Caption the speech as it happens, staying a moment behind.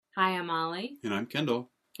Hi, I'm Ollie. And I'm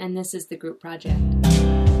Kendall. And this is The Group Project.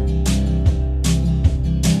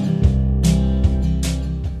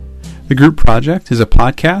 The Group Project is a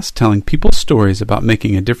podcast telling people stories about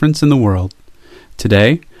making a difference in the world.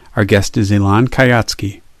 Today, our guest is Ilan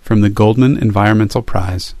Kayatsky from the Goldman Environmental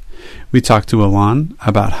Prize. We talked to Ilan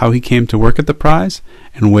about how he came to work at the prize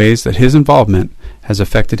and ways that his involvement has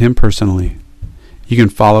affected him personally. You can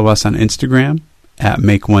follow us on Instagram at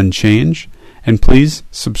MakeOneChange, and please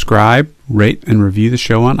subscribe, rate, and review the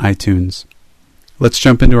show on iTunes. Let's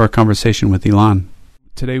jump into our conversation with Ilan.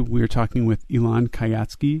 Today we are talking with Ilan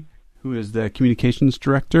Kayatsky, who is the Communications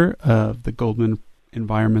Director of the Goldman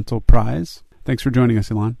Environmental Prize. Thanks for joining us,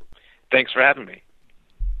 Ilan. Thanks for having me.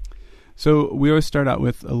 So we always start out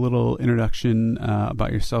with a little introduction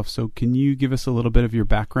about yourself. So can you give us a little bit of your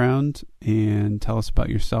background and tell us about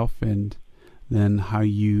yourself and then how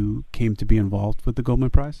you came to be involved with the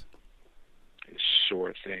Goldman Prize?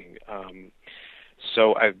 Sure thing.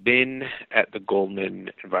 So I've been at the Goldman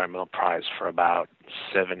Environmental Prize for about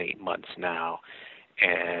 7-8 months now.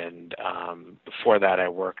 And before that, I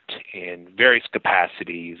worked in various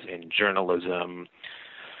capacities in journalism,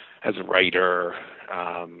 as a writer,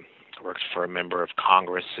 worked for a member of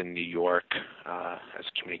Congress in New York as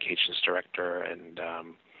communications director and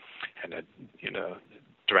a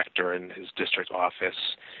director in his district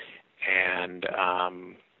office, and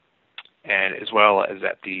as well as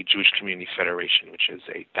at the Jewish Community Federation, which is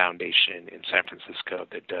a foundation in San Francisco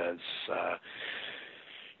that does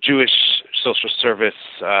Jewish social service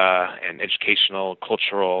and educational,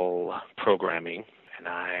 cultural programming. And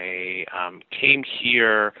I came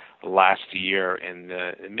here last year in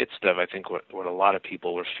the midst of, I think, what a lot of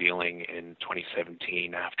people were feeling in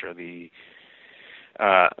 2017 after the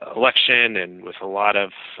election, and with a lot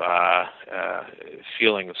of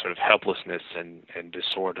feeling of sort of helplessness and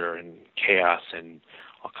disorder and chaos and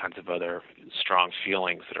all kinds of other strong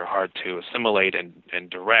feelings that are hard to assimilate and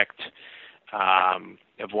direct,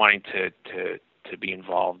 of wanting to be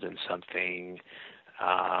involved in something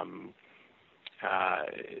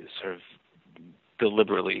sort of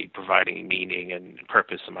deliberately providing meaning and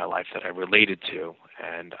purpose in my life that I related to,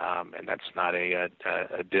 and that's not a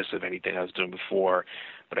diss of anything I was doing before,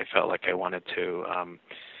 but I felt like I wanted to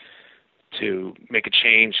make a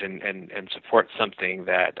change and support something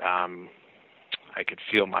that I could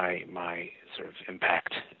feel my sort of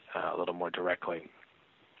impact a little more directly.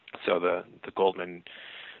 So the Goldman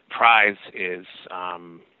Prize is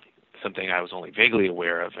something I was only vaguely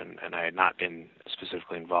aware of, and I had not been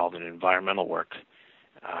specifically involved in environmental work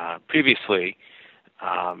previously,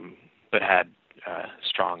 but had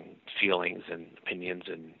strong feelings and opinions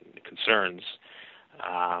and concerns,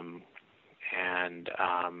 and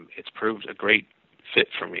it's proved a great fit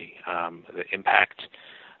for me. The impact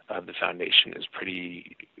of the foundation is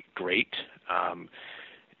pretty great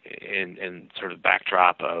in sort of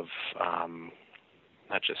backdrop of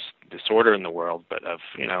not just disorder in the world, but of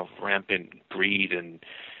rampant greed and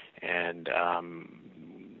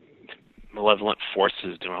malevolent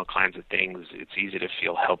forces doing all kinds of things. It's easy to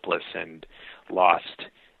feel helpless and lost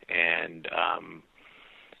and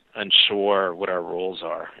unsure what our roles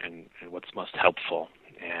are and what's most helpful.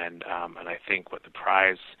 And I think what the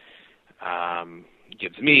prize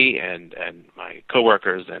gives me and my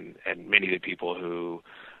coworkers and many of the people who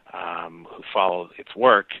follow its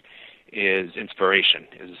work is inspiration,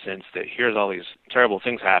 is a sense that here's all these terrible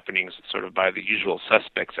things happening sort of by the usual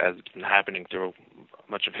suspects as it's been happening through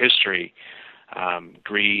much of history.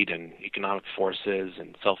 Greed and economic forces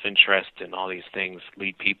and self-interest and all these things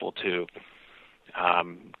lead people to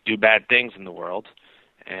do bad things in the world,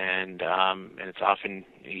 and it's often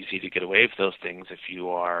easy to get away with those things if you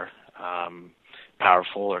are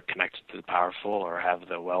powerful or connected to the powerful or have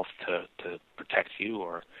the wealth to protect you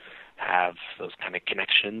or have those kind of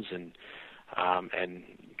connections, and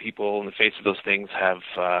people in the face of those things have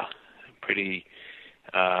pretty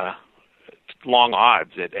long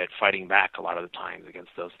odds at fighting back a lot of the times against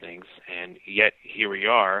those things. And yet here we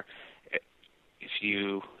are. If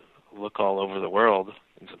you look all over the world,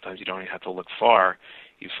 and sometimes you don't even have to look far,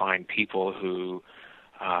 you find people who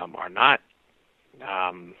are not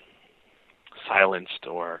silenced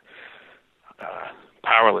or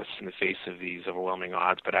powerless in the face of these overwhelming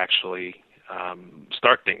odds, but actually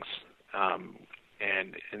start things.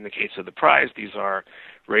 And in the case of the prize, these are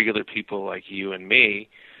regular people like you and me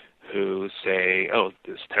who say, oh,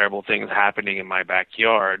 this terrible thing is happening in my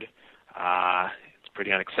backyard. It's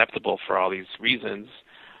pretty unacceptable for all these reasons.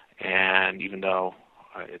 And even though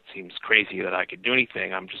it seems crazy that I could do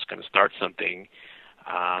anything, I'm just going to start something.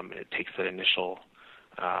 It takes that initial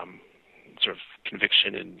sort of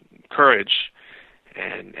conviction and courage,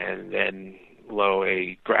 and then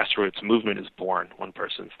a grassroots movement is born. One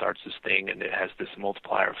person starts this thing, and it has this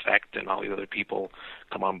multiplier effect, and all the other people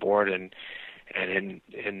come on board. And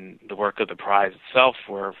in the work of the prize itself,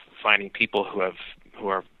 we're finding people who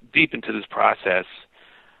are deep into this process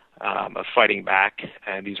of fighting back,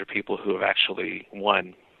 and these are people who have actually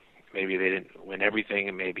won. Maybe they didn't win everything,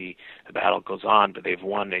 and maybe the battle goes on, but they've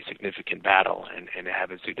won a significant battle and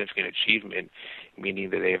have a significant achievement, meaning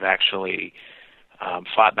that they've actually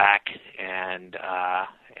fought back and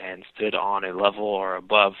stood on a level or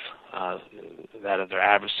above that of their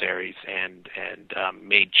adversaries, and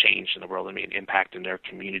made change in the world and made impact in their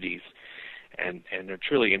communities. And they're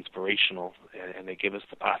truly inspirational, and they give us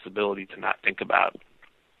the possibility to not think about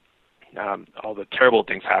all the terrible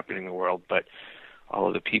things happening in the world, but all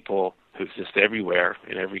of the people who exist everywhere,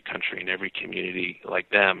 in every country, in every community like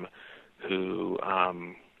them, who are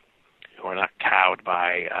not cowed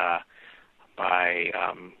by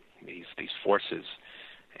these forces,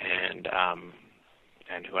 and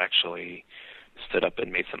who actually stood up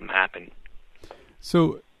and made something happen.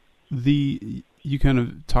 So you kind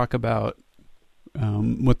of talk about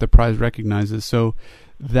what the prize recognizes. So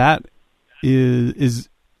that is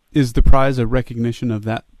the prize a recognition of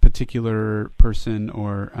that particular person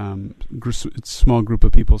or small group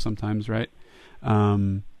of people sometimes, right?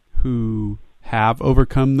 Who have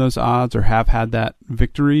overcome those odds or have had that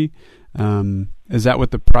victory. Is that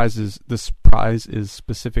what this prize is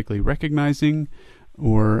specifically recognizing,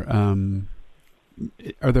 or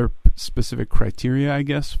are there specific criteria, I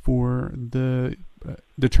guess, for the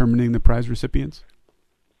determining the prize recipients?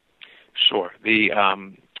 Sure.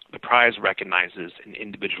 The prize recognizes an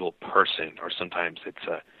individual person, or sometimes it's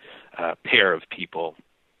a pair of people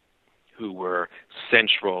who were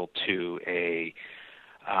central to a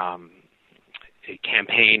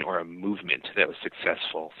campaign or a movement that was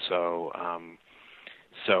successful. So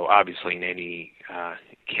obviously in any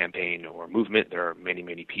campaign or movement, there are many,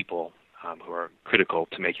 many people who are critical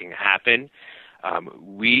to making it happen.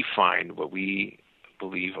 We find what we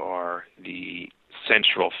believe are the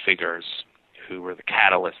central figures who were the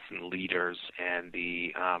catalysts and leaders and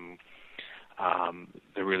the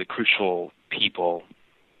really crucial people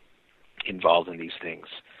involved in these things.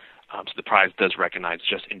 So the prize does recognize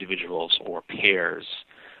just individuals or pairs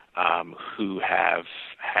who have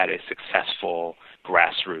had a successful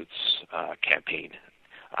grassroots campaign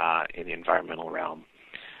in the environmental realm,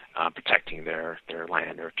 protecting their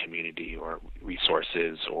land or community or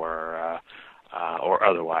resources or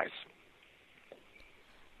otherwise.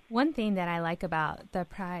 One thing that I like about the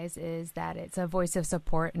prize is that it's a voice of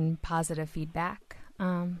support and positive feedback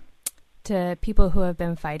to people who have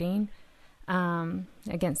been fighting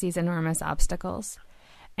against these enormous obstacles.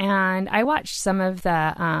 And I watched some of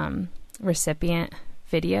the recipient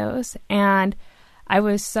videos, and I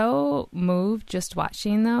was so moved just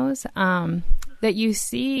watching those that you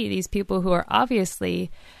see these people who are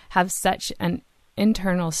obviously have such an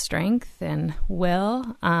internal strength and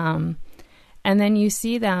will, and then you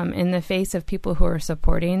see them in the face of people who are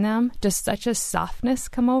supporting them, just such a softness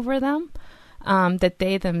come over them that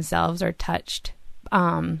they themselves are touched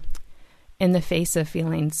in the face of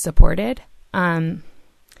feeling supported.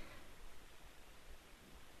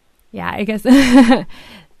 Yeah, I guess.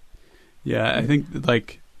 Yeah, I think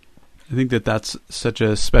that that's such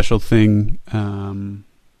a special thing,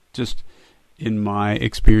 just in my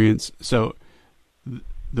experience. So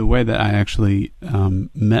the way that I actually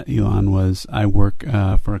met Elon was I work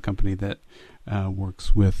for a company that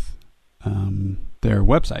works with their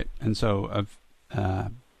website, and so I've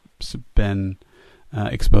been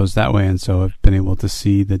exposed that way, and so I've been able to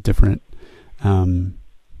see the different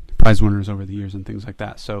prize winners over the years and things like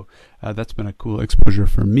that. So that's been a cool exposure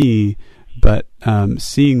for me. But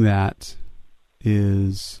seeing that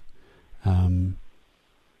is,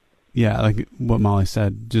 like what Molly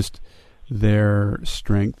said, just their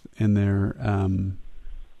strength and their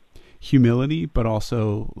humility, but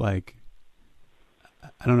also like,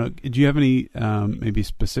 I don't know, do you have any maybe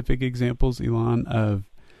specific examples, Elon, of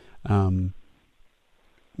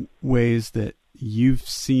ways that you've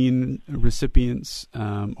seen recipients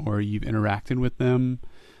or you've interacted with them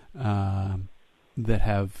that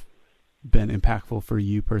have been impactful for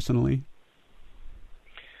you personally?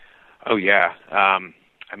 Oh, yeah.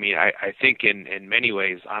 I mean, I think in many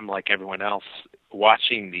ways I'm like everyone else,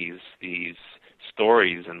 watching these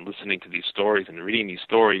stories and listening to these stories and reading these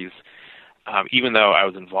stories. Even though I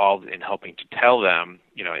was involved in helping to tell them,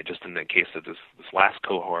 just in the case of this last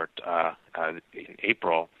cohort in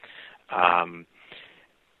April,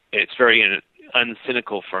 it's very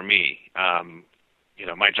uncynical for me.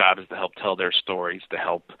 My job is to help tell their stories, to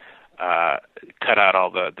help cut out all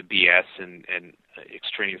the BS and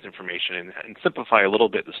extraneous information and simplify a little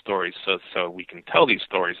bit the stories so we can tell these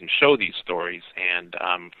stories and show these stories and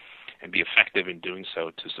be effective in doing so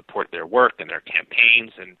to support their work and their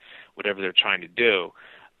campaigns and whatever they're trying to do.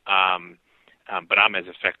 But I'm as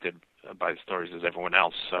affected by the stories as everyone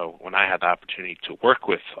else. So when I had the opportunity to work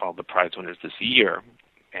with all the prize winners this year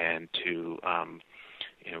and to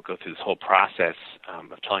go through this whole process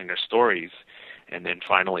of telling their stories, and then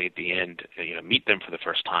finally at the end, meet them for the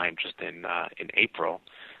first time just in April,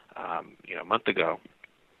 a month ago,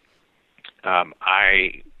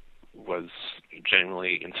 I was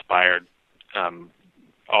genuinely inspired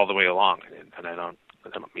all the way along, and I don't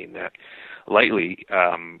mean that lightly.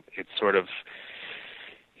 It's sort of,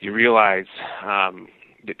 you realize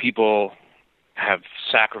that people have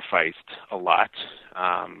sacrificed a lot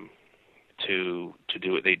to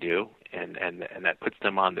do what they do, and that puts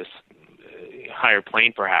them on this higher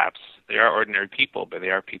plane, perhaps. They are ordinary people, but they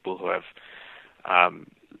are people who have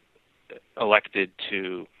elected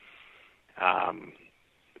to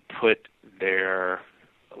put their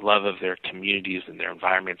love of their communities and their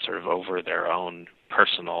environment sort of over their own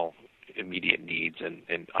personal immediate needs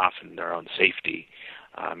and often their own safety.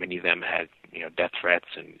 Many of them had death threats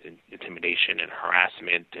and intimidation and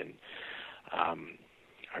harassment, and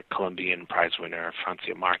our Colombian prize winner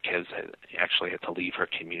Francia Marquez actually had to leave her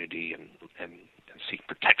community and seek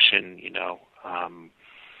protection,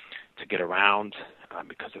 to get around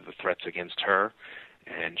because of the threats against her.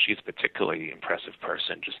 And she's a particularly impressive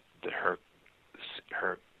person. Just her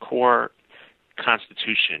core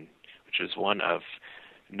constitution, which is one of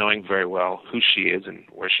knowing very well who she is and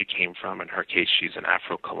where she came from. In her case, she's an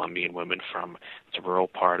Afro-Colombian woman from the rural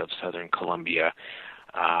part of southern Colombia.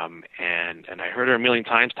 And I heard her a million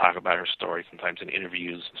times talk about her story, sometimes in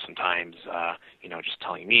interviews, sometimes, just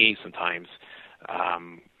telling me, sometimes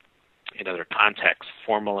in other contexts,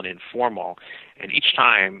 formal and informal. And each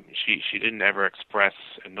time she didn't ever express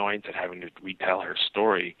annoyance at having to retell her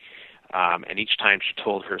story. And each time she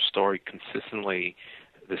told her story consistently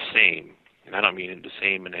the same. And I don't mean the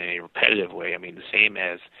same in a repetitive way. I mean the same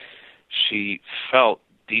as she felt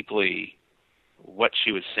deeply what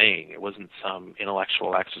she was saying. It wasn't some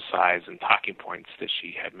intellectual exercise and talking points that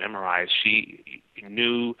she had memorized. She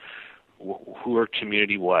knew who her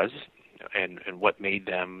community was and what made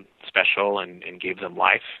them special and gave them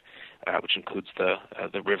life, which includes the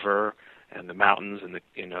river and the mountains and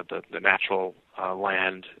the natural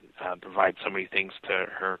land provides so many things to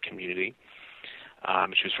her community.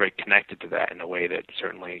 She was very connected to that in a way that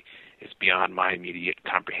certainly is beyond my immediate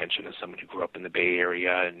comprehension as someone who grew up in the Bay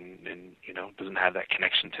Area and doesn't have that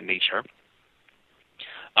connection to nature.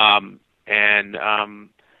 And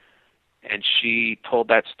she told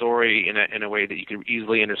that story in a way that you could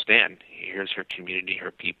easily understand. Here's her community,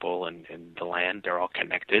 her people, and the land. They're all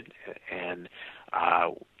connected, and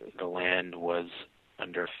the land was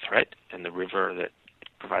under threat, and the river that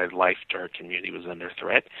provided life to her community was under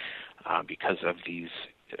threat because of these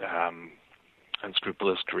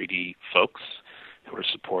unscrupulous, greedy folks who were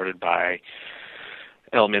supported by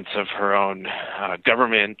elements of her own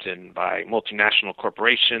government and by multinational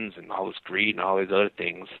corporations and all this greed and all these other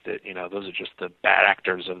things that, those are just the bad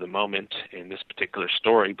actors of the moment in this particular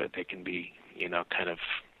story, but they can be, kind of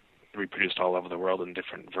reproduced all over the world in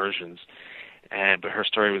different versions. But her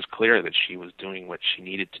story was clear that she was doing what she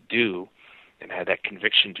needed to do and had that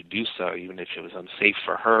conviction to do so, even if it was unsafe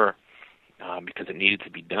for her, because it needed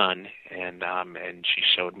to be done. And she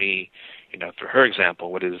showed me, through her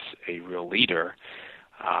example, what is a real leader,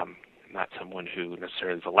 not someone who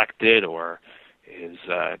necessarily is elected or is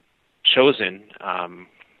chosen,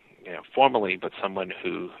 formally, but someone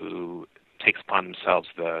who takes upon themselves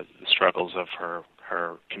the struggles of her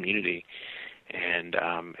community and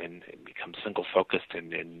becomes single focused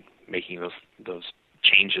in making those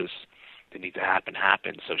changes that need to happen.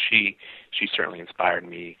 So she certainly inspired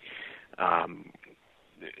me,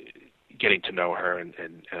 getting to know her and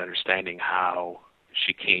understanding how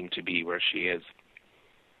she came to be where she is.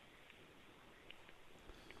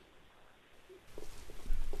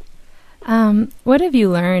 What have you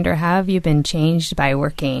learned or how have you been changed by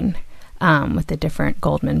working with the different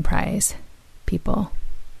Goldman Prize people?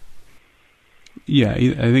 Yeah,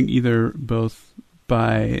 I think either both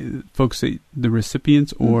by folks, the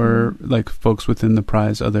recipients, or like folks within the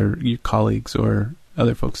prize, other colleagues or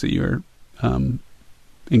other folks that you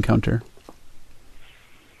encounter.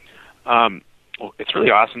 Well, it's really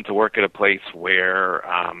awesome to work at a place where,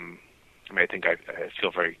 I think I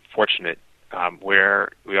feel very fortunate, where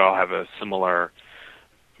we all have a similar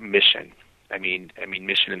mission. I mean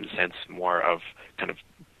mission in the sense more of kind of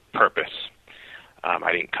purpose.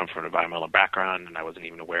 I didn't come from an environmental background, and I wasn't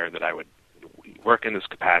even aware that I would work in this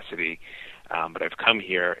capacity. But I've come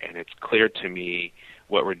here, and it's clear to me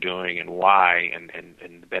what we're doing and why, and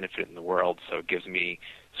the benefit in the world. So it gives me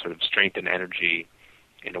sort of strength and energy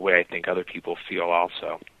in a way I think other people feel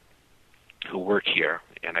also who work here.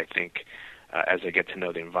 And I think as I get to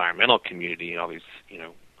know the environmental community and all these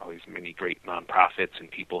many great nonprofits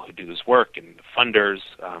and people who do this work and the funders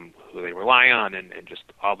who they rely on and just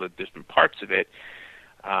all the different parts of it,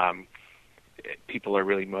 people are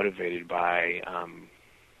really motivated by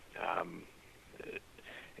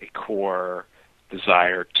a core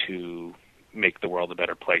desire to make the world a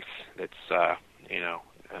better place that's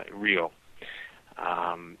real.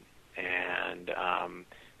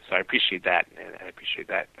 So I appreciate that, and I appreciate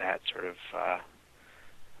that sort of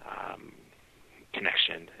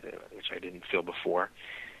connection, which I didn't feel before.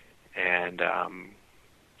 And I'm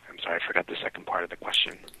sorry, I forgot the second part of the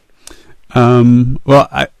question. Well,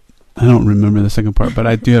 I don't remember the second part, but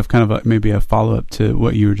I do have kind of maybe a follow-up to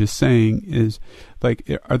what you were just saying. Is like,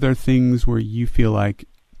 are there things where you feel like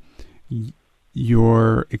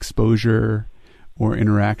your exposure or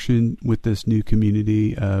interaction with this new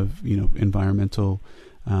community of environmental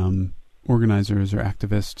organizers or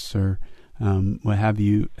activists or what have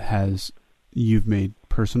you, you've made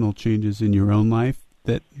personal changes in your own life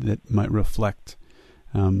that might reflect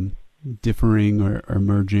differing or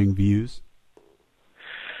merging views?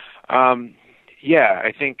 Yeah,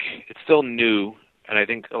 I think it's still new, and I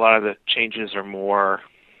think a lot of the changes are more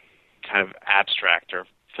kind of abstract or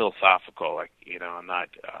philosophical. Like, I'm not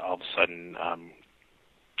all of a sudden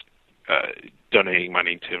donating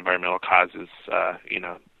money to environmental causes,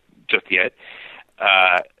 just yet,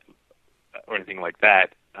 or anything like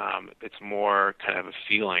that. It's more kind of a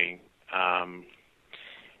feeling,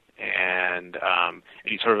 and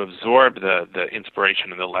you sort of absorb the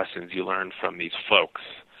inspiration and the lessons you learn from these folks.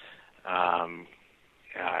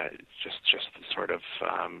 Just the sort of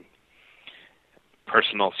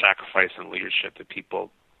personal sacrifice and leadership that people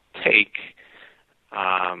take,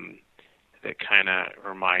 that kind of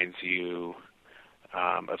reminds you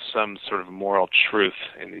of some sort of moral truth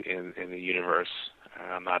in the universe.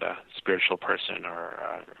 I'm not a spiritual person or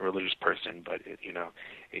a religious person, but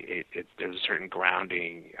there's a certain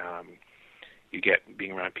grounding you get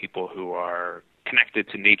being around people who are connected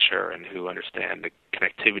to nature and who understand the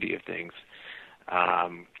connectivity of things. I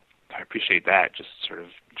appreciate that, just sort of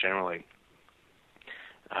generally.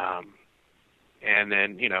 And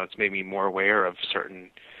then, it's made me more aware of certain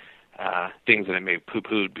things that I may have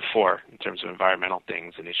poo-pooed before in terms of environmental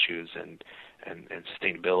things and issues and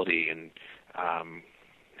sustainability. And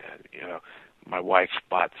my wife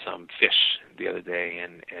bought some fish the other day,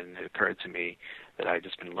 and it occurred to me that I'd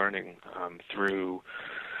just been learning through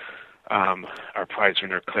our prize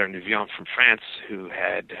winner Claire Nouvion from France, who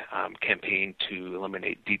had campaigned to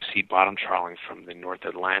eliminate deep-sea bottom trawling from the North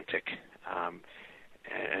Atlantic.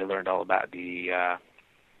 And I learned all about the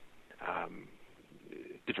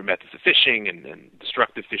different methods of fishing and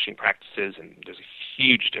destructive fishing practices, and there's a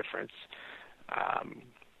huge difference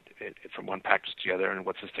from one practice to the other, and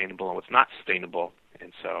what's sustainable and what's not sustainable.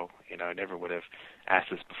 And so, I never would have asked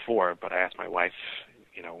this before, but I asked my wife,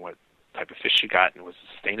 what type of fish she got and was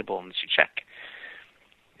sustainable, and she checked.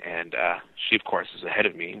 And she, of course, was ahead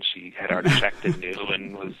of me, and she had already checked and knew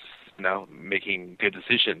and was, making good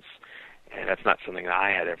decisions. And that's not something that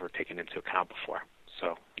I had ever taken into account before.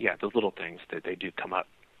 So, yeah, those little things that they do come up.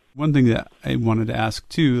 One thing that I wanted to ask,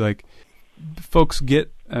 too, like, folks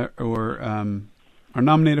get or are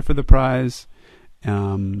nominated for the prize,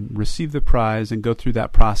 receive the prize, and go through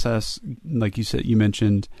that process. Like you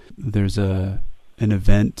mentioned, there's an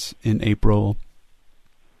event in April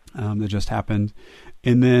that just happened.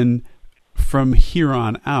 And then from here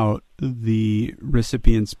on out, the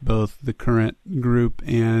recipients, both the current group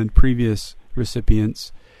and previous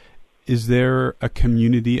recipients, is there a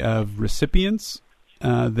community of recipients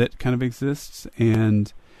that kind of exists?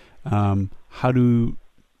 And how do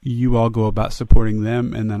you all go about supporting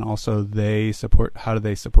them? And then also how do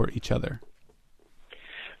they support each other?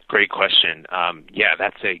 Great question. Yeah,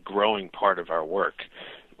 that's a growing part of our work,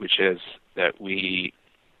 which is that we,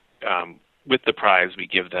 with the prize, we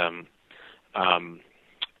give them, a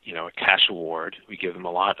cash award. We give them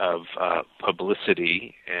a lot of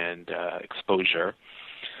publicity and exposure,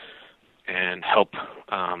 and help,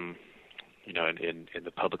 in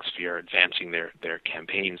the public sphere, advancing their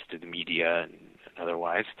campaigns through the media and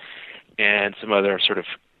otherwise, and some other sort of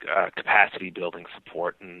capacity building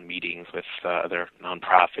support and meetings with other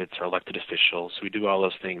nonprofits or elected officials. We do all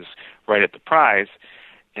those things right at the prize,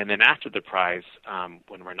 and then after the prize,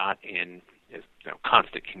 when we're not in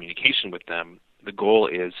constant communication with them, the goal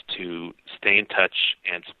is to stay in touch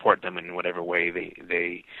and support them in whatever way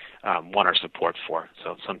they want our support for.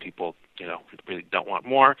 So some people, really don't want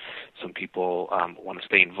more. Some people want to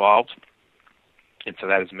stay involved. And so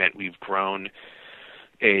that has meant we've grown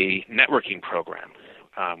a networking program,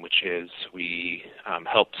 which is we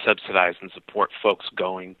help subsidize and support folks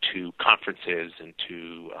going to conferences and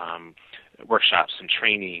to workshops and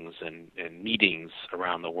trainings and meetings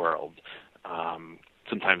around the world,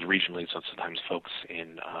 sometimes regionally, so sometimes folks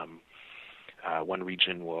in one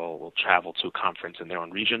region will travel to a conference in their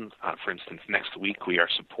own region. For instance, next week we are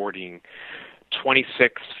supporting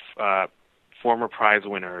 26 former prize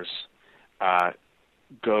winners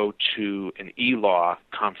go to an e-law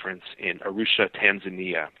conference in Arusha,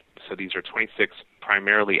 Tanzania. So these are 26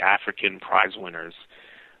 primarily African prize winners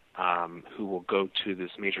who will go to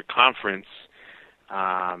this major conference.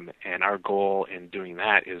 And our goal in doing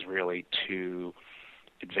that is really to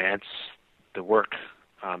advance the work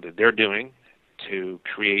that they're doing, to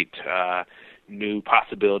create new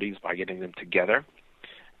possibilities by getting them together,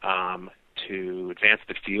 to advance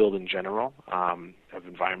the field in general of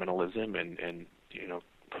environmentalism and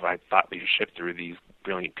provide thought leadership through these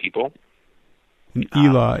brilliant people. And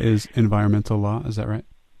e-law is environmental law, is that right?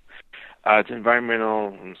 It's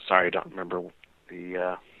environmental. I'm sorry, I don't remember what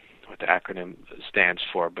the acronym stands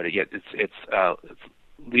for, but it's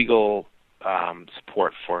legal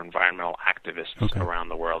support for environmental activists around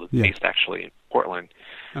the world. It's based actually in Portland.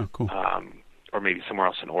 Oh, cool. Or maybe somewhere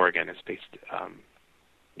else in Oregon. It's based.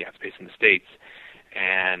 It's based in the States,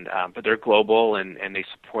 and but they're global and they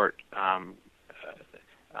support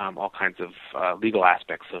all kinds of legal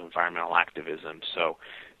aspects of environmental activism. So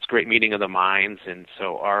it's a great meeting of the minds, and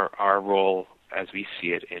so our role, as we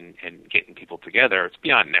see it, in getting people together, it's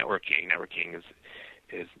beyond networking. Networking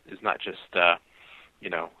is not just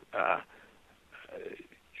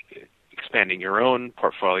expanding your own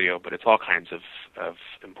portfolio, but it's all kinds of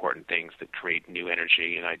important things that create new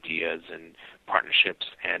energy and ideas and partnerships,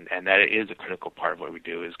 and that is a critical part of what we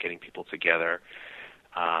do, is getting people together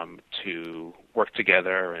to work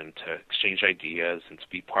together and to exchange ideas and to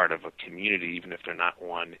be part of a community, even if they're not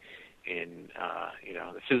one in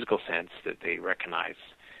the physical sense, that they recognize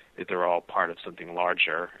that they're all part of something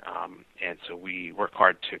larger. And so we work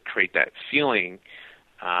hard to create that feeling,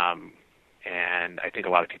 and I think a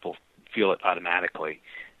lot of people feel it automatically,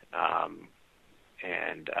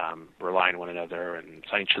 and rely on one another and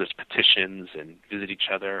sign each other's petitions and visit each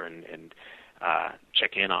other and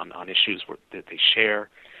check in on issues that they share.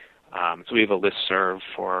 So we have a listserv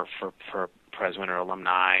for prize winner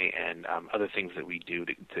alumni and other things that we do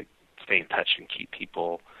to stay in touch and keep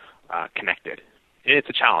people connected. And it's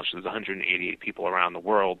a challenge. There's 188 people around the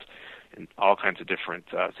world in all kinds of different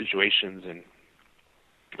situations and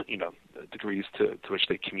the degrees to which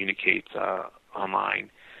they communicate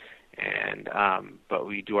online. And but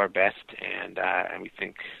we do our best, and we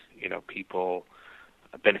think people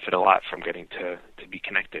benefit a lot from getting to be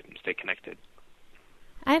connected and stay connected.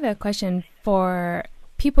 I have a question for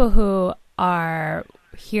people who are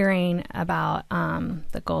hearing about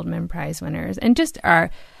the Goldman Prize winners and just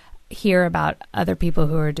hear about other people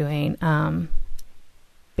who are doing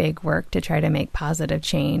big work to try to make positive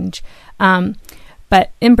change.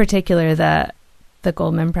 But in particular, the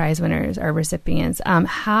Goldman Prize winners or recipients,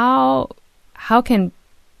 how can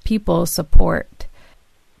people support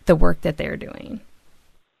the work that they're doing?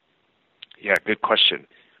 Yeah, good question.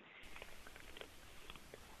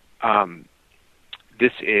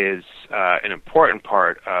 This is an important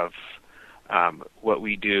part of what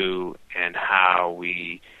we do and how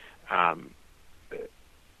we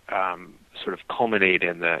sort of culminate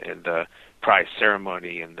in the prize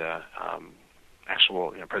ceremony and the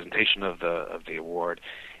actual presentation of the award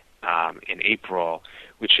in April,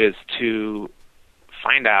 which is to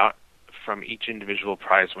find out from each individual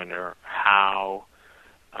prize winner how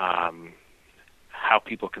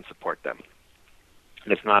people can support them.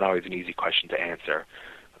 And it's not always an easy question to answer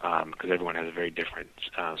because everyone has a very different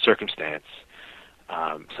circumstance.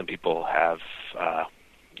 Some people have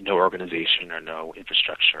no organization or no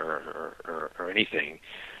infrastructure or anything,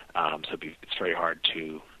 so it's very hard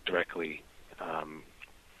to directly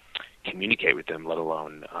communicate with them, let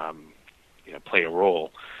alone play a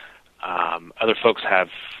role. Other folks have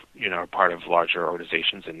are part of larger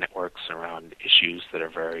organizations and networks around issues that are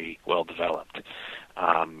very well developed.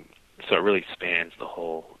 So it really spans the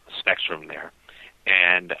whole spectrum there.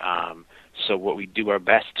 And so what we do our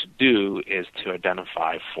best to do is to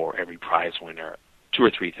identify for every prize winner 2 or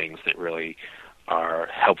 3 things that really are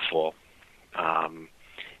helpful. And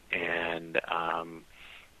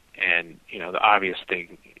the obvious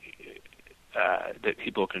thing that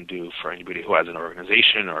people can do for anybody who has an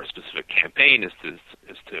organization or a specific campaign is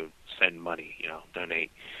to send money,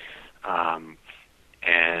 donate. But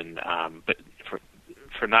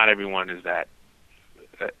for not everyone is that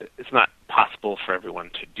it's not possible for everyone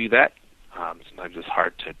to do that. Sometimes it's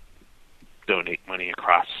hard to donate money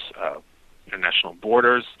across international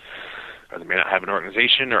borders, or they may not have an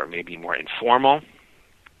organization, or it may be more informal.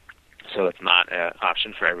 So it's not an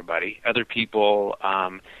option for everybody. Other people,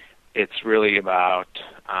 it's really about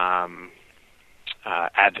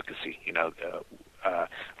advocacy.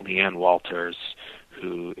 Leanne Walters,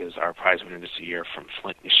 who is our prize winner this year from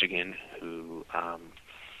Flint, Michigan, who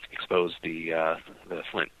exposed the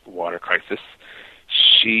Flint water crisis.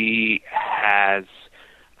 She has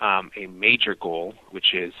a major goal,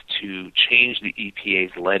 which is to change the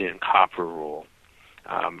EPA's lead and copper rule.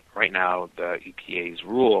 Right now, the EPA's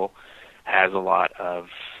rule has a lot of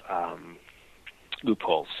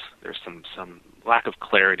loopholes. There's some lack of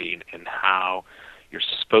clarity in how you're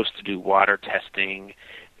supposed to do water testing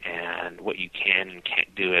and what you can and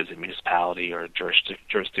can't do as a municipality or a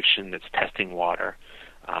jurisdiction that's testing water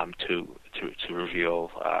to reveal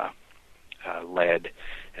lead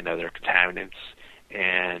and other contaminants.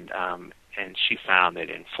 And she found that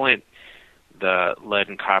in Flint, the lead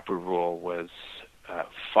and copper rule was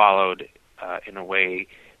followed in a way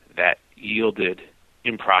that yielded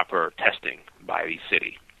improper testing by the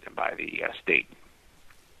city and by the state.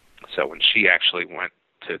 So when she actually went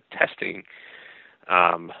to testing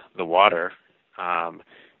the water,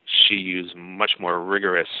 she used much more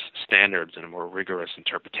rigorous standards and a more rigorous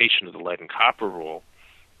interpretation of the lead and copper rule,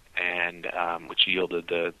 and which yielded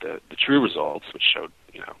the true results, which showed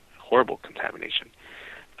horrible contamination.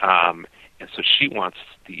 And so she wants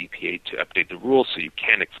the EPA to update the rules so you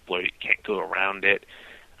can't exploit it, you can't go around it.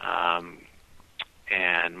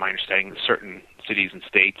 And my understanding is certain cities and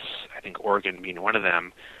states, I think Oregon being one of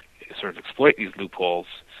them, sort of exploit these loopholes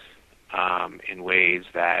in ways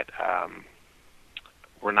that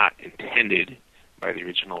were not intended by the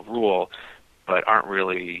original rule, but aren't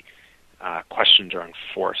really questioned or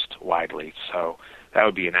enforced widely. So that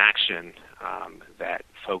would be an action that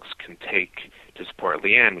folks can take to support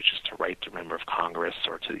Leanne, which is to write to a member of Congress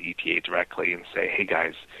or to the EPA directly and say, hey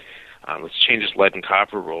guys, let's change this lead and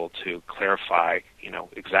copper rule to clarify,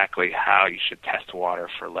 exactly how you should test water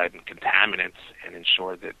for lead and contaminants and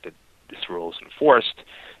ensure that this rule is enforced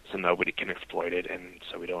so nobody can exploit it and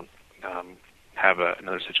so we don't have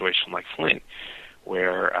another situation like Flint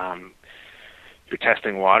where you're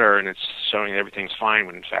testing water and it's showing everything's fine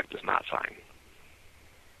when in fact it's not fine.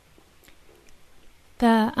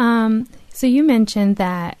 So you mentioned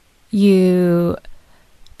that there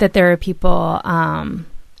are people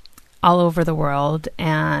all over the world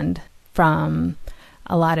and from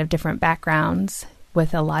a lot of different backgrounds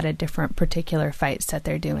with a lot of different particular fights that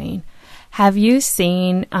they're doing. Have you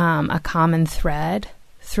seen a common thread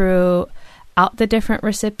throughout the different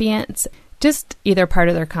recipients, just either part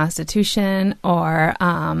of their constitution or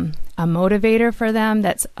a motivator for them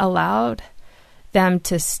that's allowed them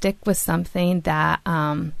to stick with something that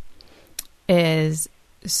is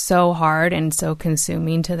so hard and so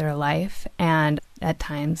consuming to their life and at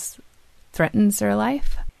times threatens their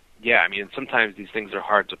life? Yeah, sometimes these things are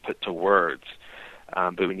hard to put to words,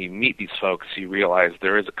 but when you meet these folks, you realize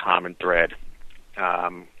there is a common thread,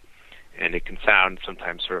 and it can sound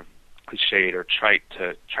sometimes sort of cliched or trite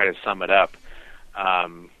to try to sum it up,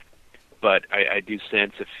 but I do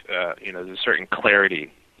sense there's a certain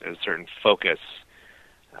clarity, there's a certain focus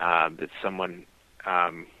that someone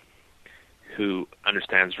who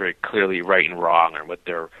understands very clearly right and wrong and what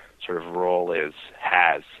their sort of role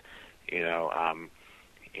has. I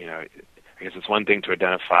guess it's one thing to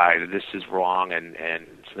identify that this is wrong and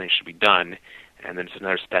something should be done, and then it's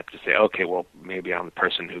another step to say, okay, well, maybe I'm the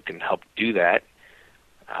person who can help do that.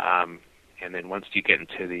 And then once you get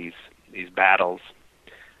into these battles,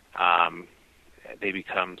 they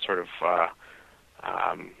become sort of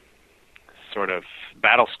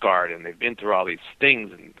battle scarred, and they've been through all these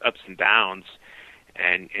things and ups and downs,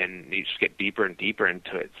 and you just get deeper and deeper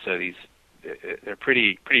into it. So they're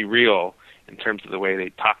pretty real in terms of the way they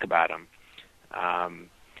talk about them.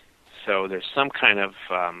 So there's some kind of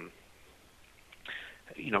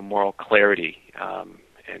moral clarity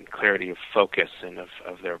and clarity of focus and of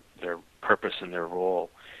their purpose and their role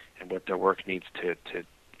and what their work needs to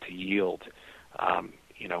yield.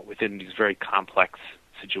 Within these very complex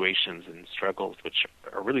situations and struggles, which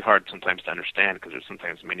are really hard sometimes to understand because there's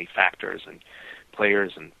sometimes many factors and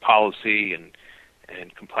players and policy and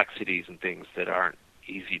complexities and things that aren't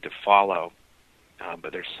easy to follow.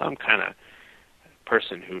 But there's some kind of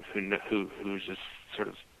person who's just sort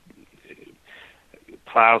of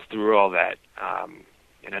plows through all that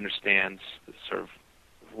and understands sort of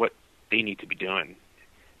what they need to be doing,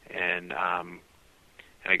 and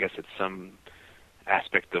I guess it's some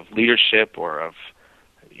aspect of leadership or of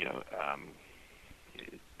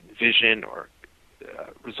vision or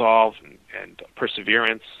resolve and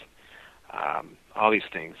perseverance. All these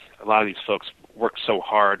things. A lot of these folks work so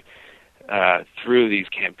hard through these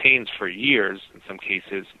campaigns for years. In some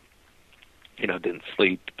cases, didn't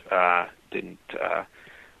sleep, didn't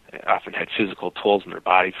often had physical tolls in their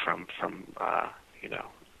body from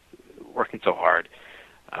working so hard.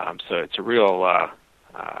 So it's a real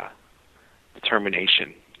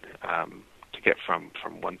determination to get from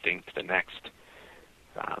one thing to the next.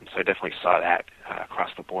 So I definitely saw that across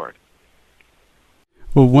the board.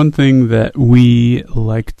 Well, one thing that we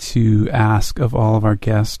like to ask of all of our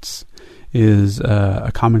guests is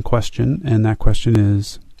a common question, and that question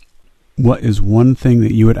is, what is one thing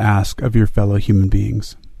that you would ask of your fellow human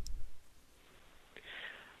beings?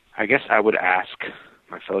 I guess I would ask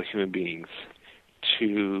my fellow human beings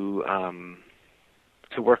to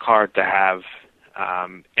work hard to have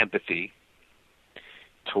empathy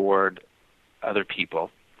toward other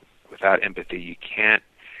people. Without empathy, you can't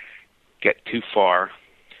get too far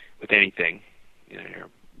with anything. You're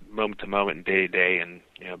moment to moment and day to day, and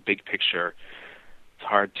big picture. It's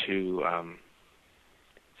hard to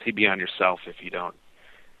see beyond yourself if you don't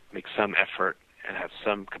make some effort and have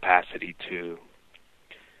some capacity to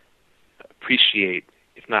appreciate,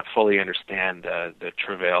 if not fully understand, the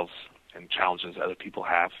travails and challenges other people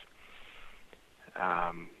have.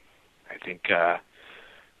 I think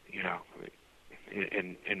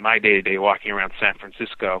in my day-to-day walking around San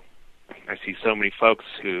Francisco, I see so many folks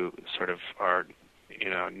who sort of are,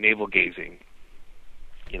 navel-gazing,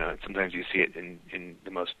 and sometimes you see it in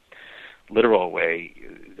the most literal way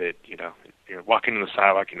that, you're walking on the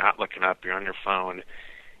sidewalk, you're not looking up, you're on your phone,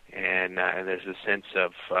 and there's a sense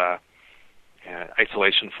of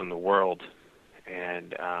isolation from the world,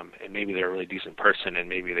 and maybe they're a really decent person, and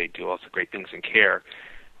maybe they do lots of great things and care,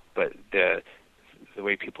 but the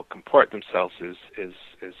way people comport themselves is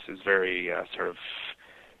very sort of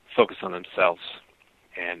focused on themselves,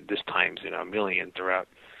 and this times a million throughout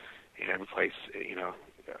every place.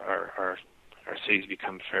 Our cities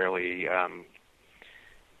become fairly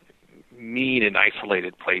mean and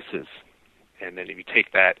isolated places, and then if you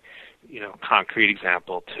take that concrete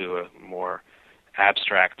example to a more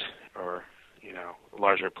abstract or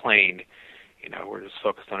larger plane, we're just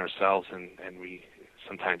focused on ourselves, and we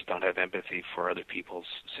sometimes don't have empathy for other people's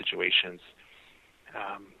situations.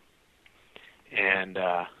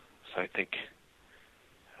 So I think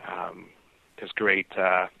there's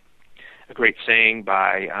a great saying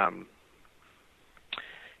by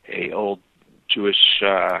a old Jewish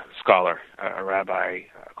scholar, a rabbi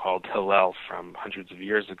called Hillel from hundreds of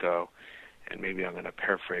years ago, and maybe I'm going to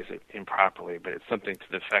paraphrase it improperly, but it's something to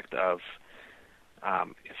the effect of,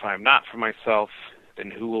 if I'm not for myself,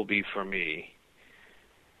 then who will be for me?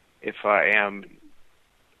 If I am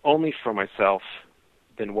only for myself,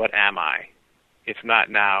 then what am I? If not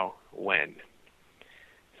now, when?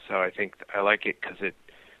 So I think I like it because it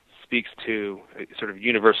speaks to a sort of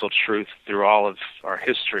universal truth through all of our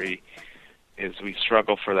history, is we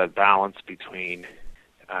struggle for that balance between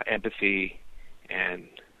empathy and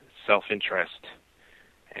self-interest,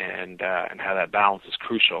 and how that balance is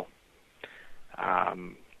crucial. I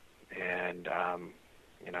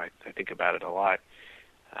think about it a lot.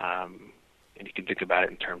 And you can think about it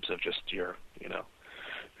in terms of just your,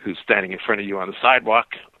 who's standing in front of you on the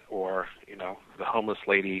sidewalk, or, the homeless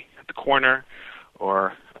lady at the corner,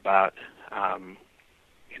 or about,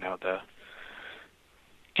 the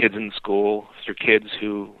kids in school, your kids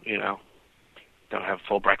who, don't have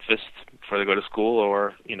full breakfast before they go to school,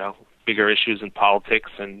 or, bigger issues in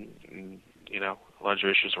politics and larger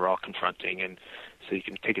issues we're all confronting. And so you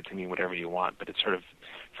can take it to mean whatever you want, but it's sort of,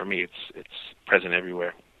 for me, it's present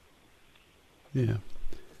everywhere. Yeah.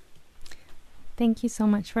 Thank you so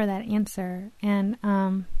much for that answer. And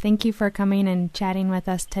thank you for coming and chatting with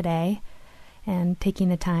us today and taking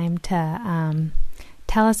the time to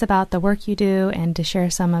tell us about the work you do and to share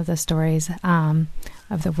some of the stories of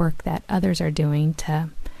the work that others are doing to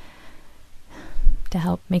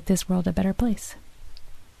help make this world a better place.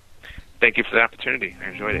 Thank you for the opportunity.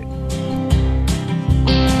 I enjoyed it.